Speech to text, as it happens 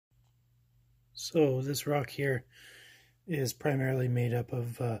So this rock here is primarily made up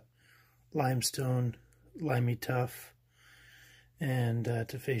of limestone, limy tuff, and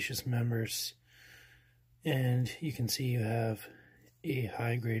tuffaceous members. And you can see you have a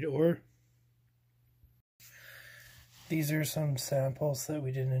high-grade ore. These are some samples that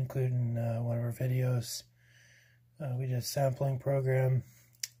we didn't include in one of our videos. We did a sampling program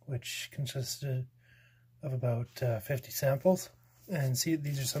which consisted of about 50 samples. And see,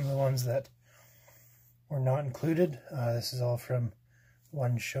 these are some of the ones that were not included. This is all from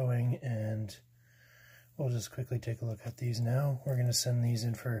one showing, and we'll just quickly take a look at these now. We're going to send these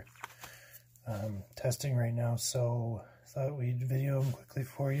in for testing right now, so I thought we'd video them quickly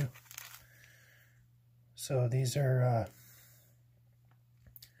for you. So these are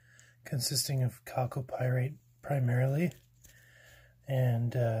consisting of chalcopyrite primarily,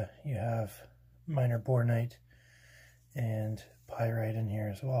 and you have minor bornite and pyrite in here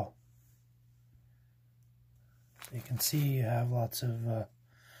as well. So you can see you have lots of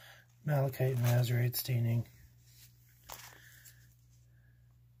malachite and azurite staining.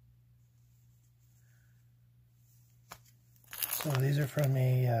 So these are from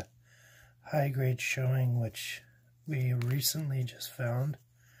a high-grade showing which we recently just found.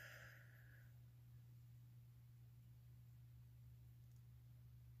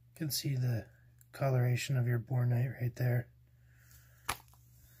 You can see the coloration of your bornite right there.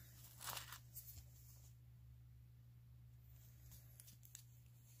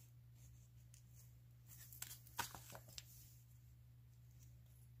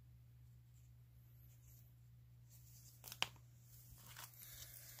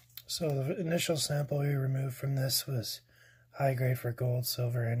 So the initial sample we removed from this was high grade for gold,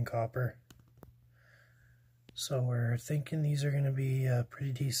 silver, and copper. So we're thinking these are going to be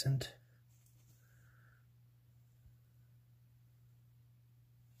pretty decent.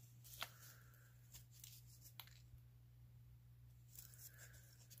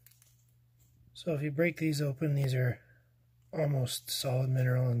 So if you break these open, these are almost solid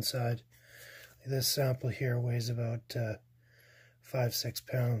mineral inside. This sample here weighs about 5-6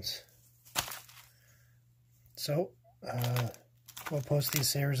 pounds. So we'll post the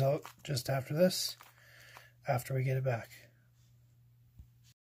assay result just after this, after we get it back.